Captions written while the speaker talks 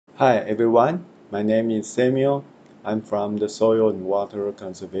Hi everyone, my name is Samuel. I'm from the Soil and Water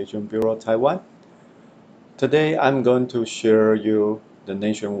Conservation Bureau, Taiwan. Today I'm going to share you the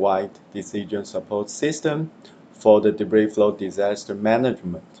nationwide decision support system for the debris flow disaster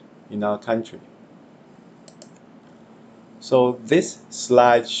management in our country. So this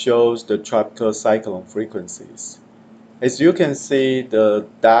slide shows the tropical cyclone frequencies. As you can see, the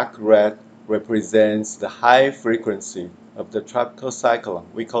dark red represents the high frequency of the tropical cyclone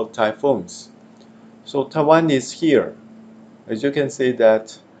we call typhoons. So Taiwan is here. As you can see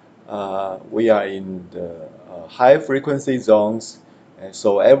that we are in the high frequency zones, and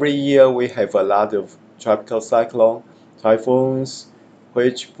so every year we have a lot of tropical cyclone, typhoons,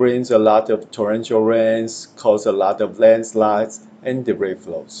 which brings a lot of torrential rains, cause a lot of landslides and debris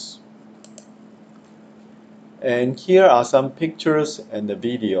flows. And here are some pictures and the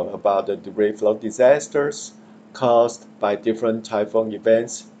video about the debris flow disasters caused by different typhoon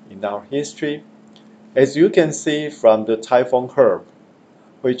events in our history. As you can see from the typhoon Herb,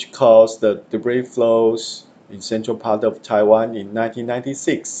 which caused the debris flows in central part of Taiwan in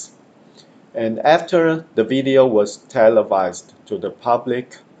 1996. And after the video was televised to the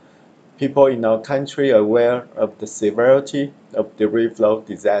public, people in our country are aware of the severity of debris flow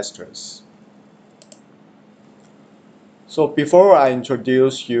disasters. So before I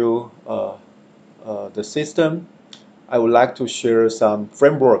introduce you the system, I would like to share some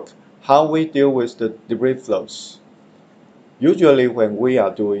framework how we deal with the debris flows. Usually when we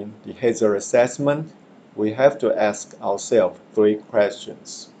are doing the hazard assessment, we have to ask ourselves three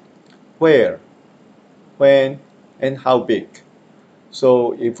questions. Where, when, and how big?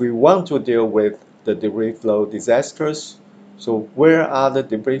 So if we want to deal with the debris flow disasters, so where are the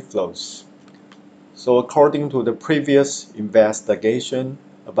debris flows? So according to the previous investigation,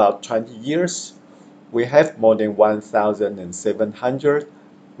 about 20 years, we have more than 1,700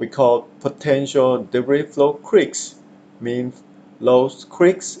 we call potential debris flow creeks, means those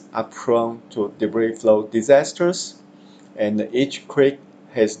creeks are prone to debris flow disasters, and each creek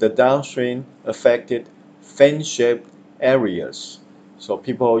has the downstream affected fan-shaped areas. So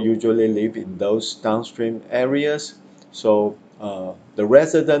people usually live in those downstream areas. So the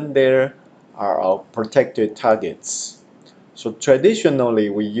residents there are our protected targets. So traditionally,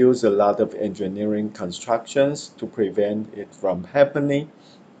 we use a lot of engineering constructions to prevent it from happening,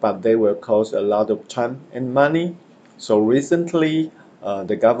 but they will cost a lot of time and money. So recently,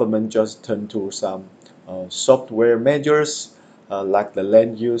 the government just turned to some software measures like the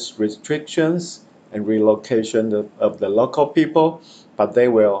land use restrictions and relocation of the local people, but they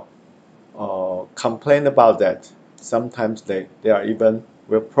will complain about that. Sometimes they are even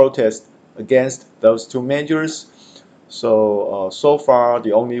will protest against those two measures. So far,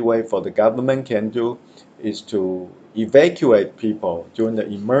 the only way for the government can do is to evacuate people during the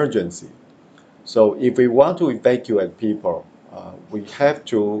emergency. So if we want to evacuate people, we have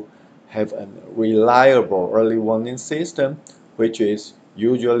to have a reliable early warning system, which is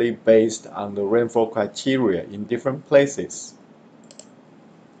usually based on the rainfall criteria in different places.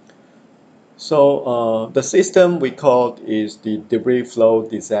 So the system we call is the Debris Flow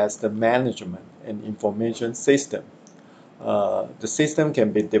Disaster Management and Information System. The system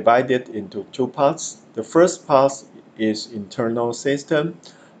can be divided into two parts. The first part is internal system.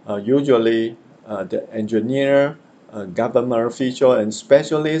 Usually the engineer, government official, and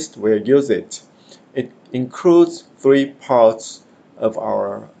specialist will use it. It includes three parts of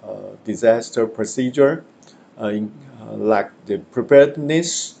our disaster procedure, like the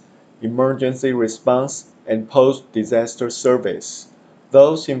preparedness, emergency response, and post-disaster service.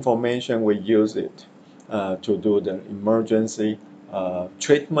 Those information we use it to do the emergency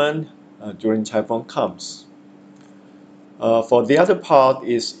treatment during typhoon comes. For the other part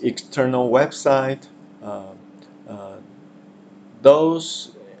is external website.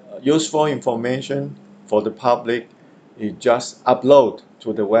 Those useful information for the public is just upload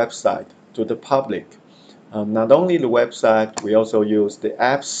to the website to the public. Not only the website, we also use the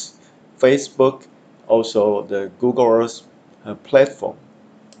apps, Facebook, also the Google Earth platform.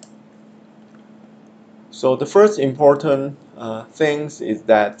 So the first important things is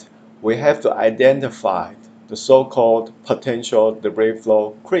that we have to identify the so-called potential debris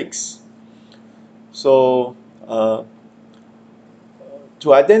flow creeks. So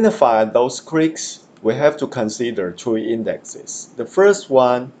to identify those creeks, we have to consider three indexes. The first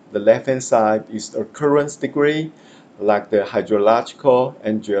one, the left-hand side, is occurrence degree, like the hydrological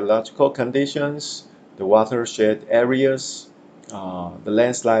and geological conditions, the watershed areas, the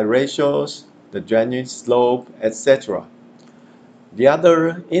landslide ratios, the drainage slope, etc. The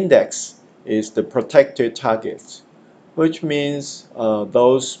other index is the protected targets. which means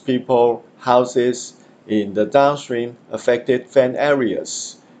those people, houses in the downstream affected Feng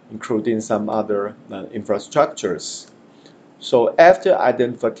areas, including some other infrastructures. So after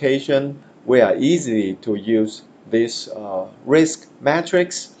identification, we are easy to use this risk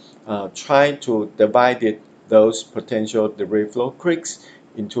matrix, try to divide those potential debris flow creeks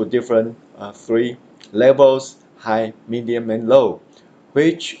into different three levels, high, medium, and low,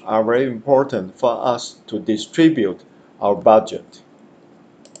 which are very important for us to distribute our budget.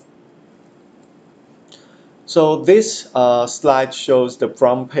 So this slide shows the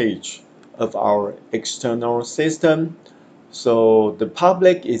front page of our external system. So the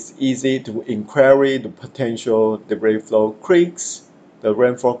public is easy to inquiry the potential debris flow creeks, the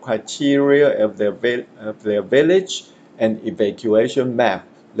rainfall criteria of their village, and evacuation map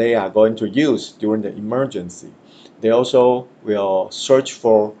they are going to use during the emergency. They also will search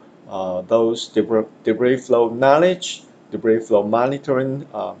for those debris flow knowledge, debris flow monitoring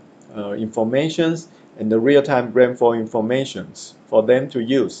informations, and the real-time rainfall informations for them to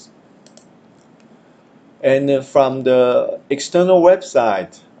use. And from the external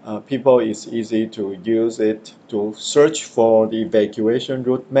website, people is easy to use it to search for the evacuation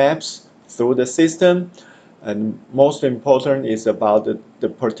route maps through the system. And most important is about the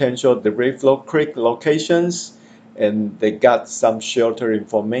potential debris flow creek locations, and they got some shelter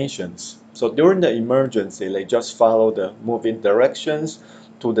informations. So during the emergency, they just follow the moving directions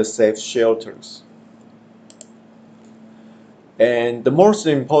to the safe shelters. And the most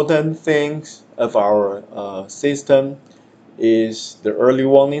important thing of our system is the early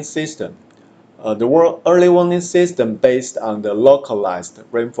warning system. The early warning system based on the localized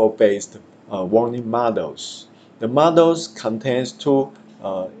rainfall-based warning models. The models contains two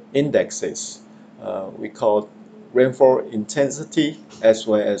indexes. We call rainfall intensity as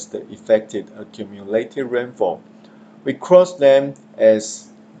well as the effective accumulated rainfall. We cross them as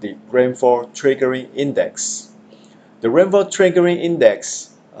the rainfall triggering index. The rainfall triggering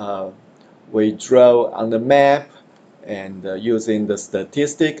index we draw on the map and using the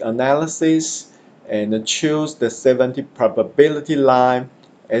statistic analysis and choose the 70 probability line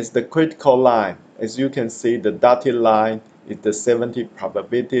as the critical line. As you can see, the dotted line is the 70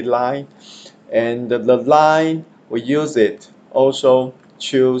 probability line, and the line we use it also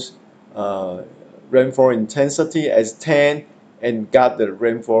choose rainfall intensity as 10 and got the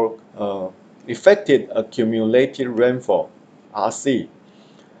rainfall effective accumulated rainfall, RC.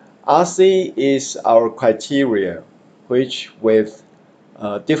 RC is our criteria, which with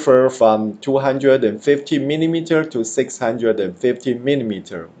differ from 250 millimeter to 650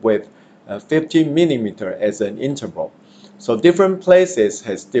 millimeter, with 50 millimeter as an interval. So different places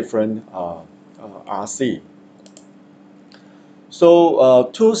has different RC. So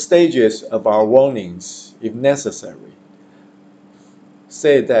two stages of our warnings, if necessary.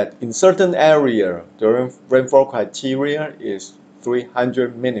 Say that in certain area, the rainfall criteria is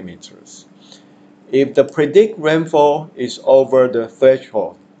 300 millimeters. If the predict rainfall is over the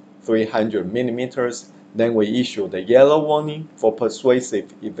threshold, 300 millimeters, then we issue the yellow warning for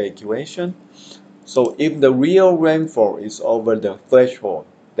persuasive evacuation. So if the real rainfall is over the threshold,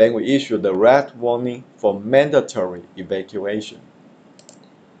 then we issue the red warning for mandatory evacuation.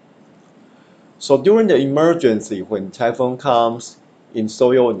 So during the emergency, when typhoon comes, in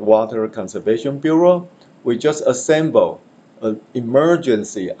Soil and Water Conservation Bureau, we just assemble an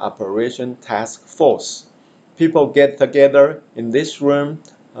emergency operation task force. People get together in this room.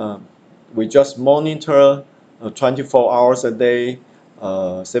 We just monitor 24 hours a day,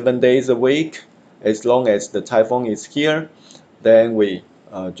 7 days a week. As long as the typhoon is here, then we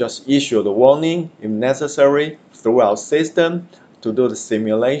just issue the warning if necessary through our system to do the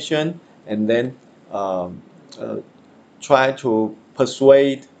simulation, and then try to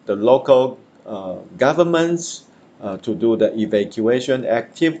persuade the local governments to do the evacuation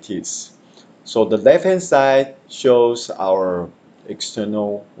activities. So the left-hand side shows our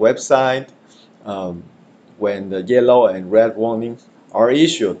external website when the yellow and red warnings are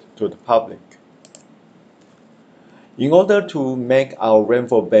issued to the public. In order to make our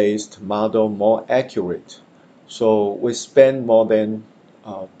rainfall-based model more accurate, so we spent more than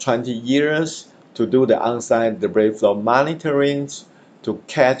 20 years to do the on-site debris flow monitoring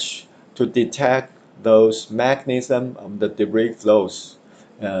to detect those mechanisms of the debris flows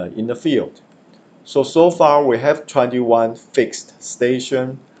in the field. So far we have 21 fixed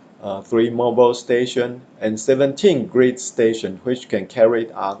stations, 3 mobile stations, and 17 grid stations which can carry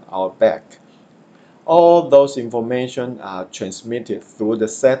it on our back. All those information are transmitted through the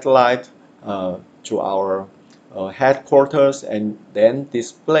satellite to our headquarters and then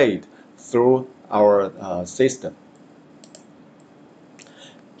displayed through our system.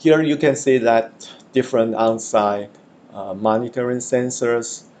 Here you can see that different on-site monitoring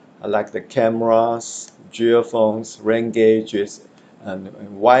sensors like the cameras, geophones, rain gauges,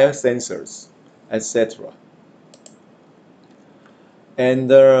 and wire sensors, etc. And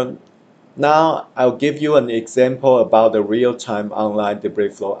now I'll give you an example about the real-time online debris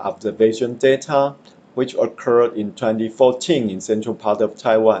flow observation data which occurred in 2014 in central part of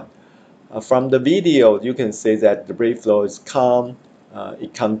Taiwan. From the video, you can see that debris flow is calm.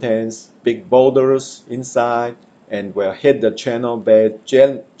 It contains big boulders inside and will hit the channel bed,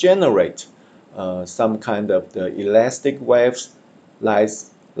 generate some kind of the elastic waves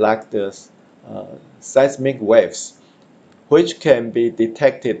like the seismic waves, which can be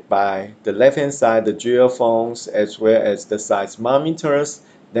detected by the left-hand side, the geophones, as well as the seismometers.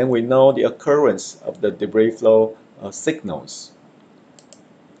 Then we know the occurrence of the debris flow signals.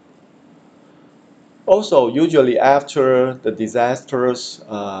 Also, usually after the disasters,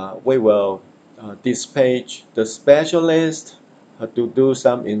 we will dispatch the specialist to do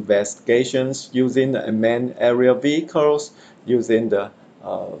some investigations using the unmanned aerial vehicles, using the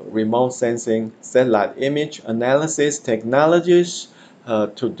remote sensing satellite image analysis technologies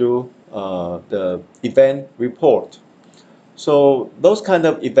to do the event report. So those kind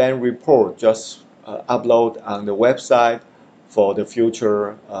of event report just upload on the website for the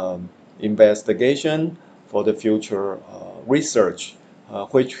future investigation, for the future research,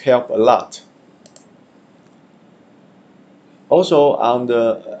 which help a lot. Also on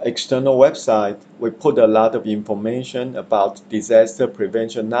the external website, we put a lot of information about disaster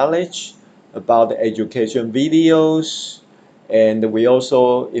prevention knowledge, about the education videos, and we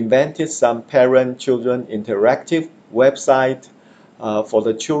also invented some parent-children interactive website for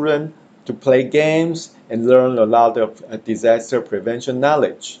the children to play games and learn a lot of disaster prevention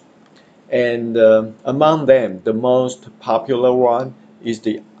knowledge. And among them, the most popular one is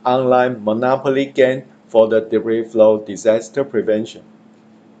the online Monopoly game for the debris flow disaster prevention.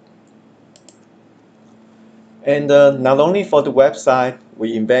 And not only for the website,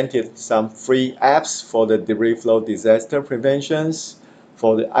 we invented some free apps for the debris flow disaster preventions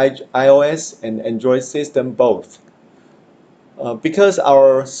for the iOS and Android system both. Because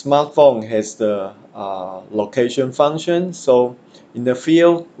our smartphone has the location function, so in the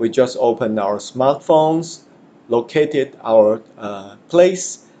field, we just open our smartphones, located our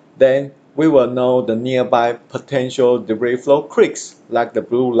place, then we will know the nearby potential debris flow creeks, like the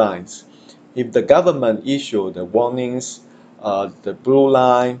blue lines. If the government issue the warnings, the blue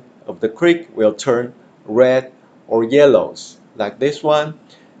line of the creek will turn red or yellows, like this one.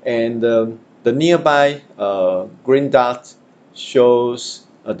 And the nearby green dot shows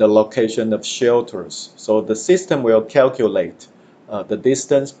the location of shelters. So the system will calculate the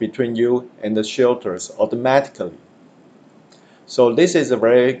distance between you and the shelters automatically. So this is a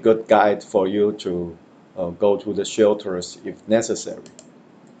very good guide for you to go to the shelters if necessary.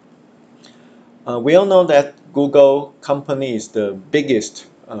 We all know that Google company is the biggest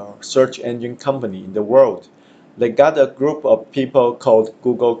search engine company in the world. They got a group of people called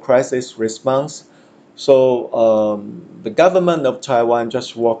Google Crisis Response. So the government of Taiwan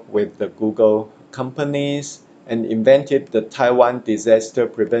just worked with the Google companies and invented the Taiwan Disaster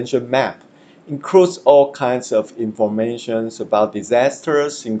Prevention Map. Includes all kinds of informations about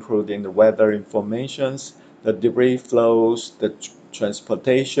disasters, including the weather informations, the debris flows, the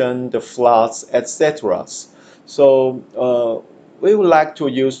transportation, the floods, etc. So we would like to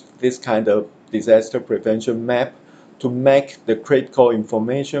use this kind of disaster prevention map to make the critical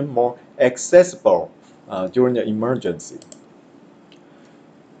information more accessible during the emergency.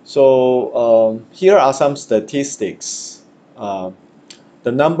 So here are some statistics.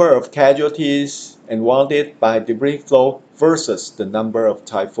 The number of casualties and wounded by debris flow versus the number of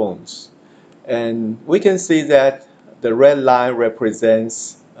typhoons. And we can see that the red line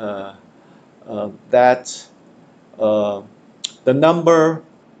represents that the number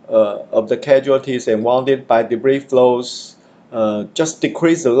of the casualties and wounded by debris flows just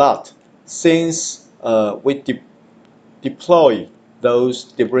decreased a lot since we deploy those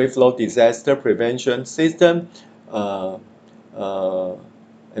debris flow disaster prevention system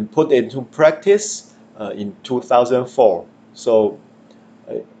and put into practice in 2004. So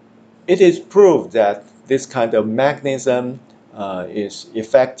it is proved that this kind of mechanism is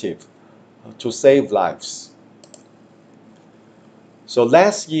effective to save lives. So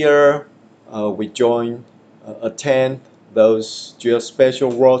last year we joined, attend those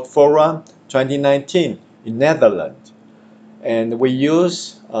Geospatial World Forum 2019 in Netherlands. And we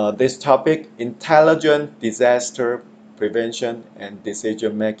use this topic, Intelligent Disaster Prevention and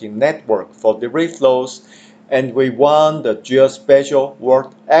Decision-Making Network for debris flows and we won the Geospatial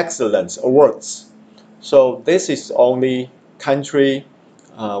World Excellence Awards. So this is only country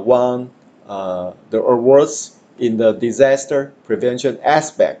won the awards in the disaster prevention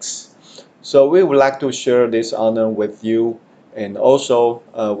aspects. So we would like to share this honor with you, and also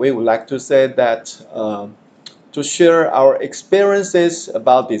we would like to say that to share our experiences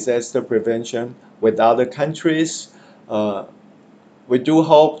about disaster prevention with other countries. We do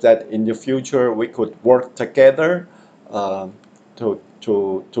hope that in the future we could work together to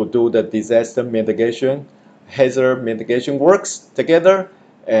do the disaster mitigation, hazard mitigation works together,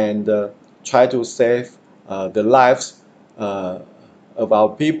 and try to save the lives of our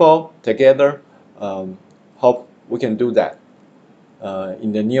people together. Hope we can do that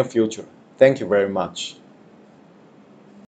in the near future. Thank you very much.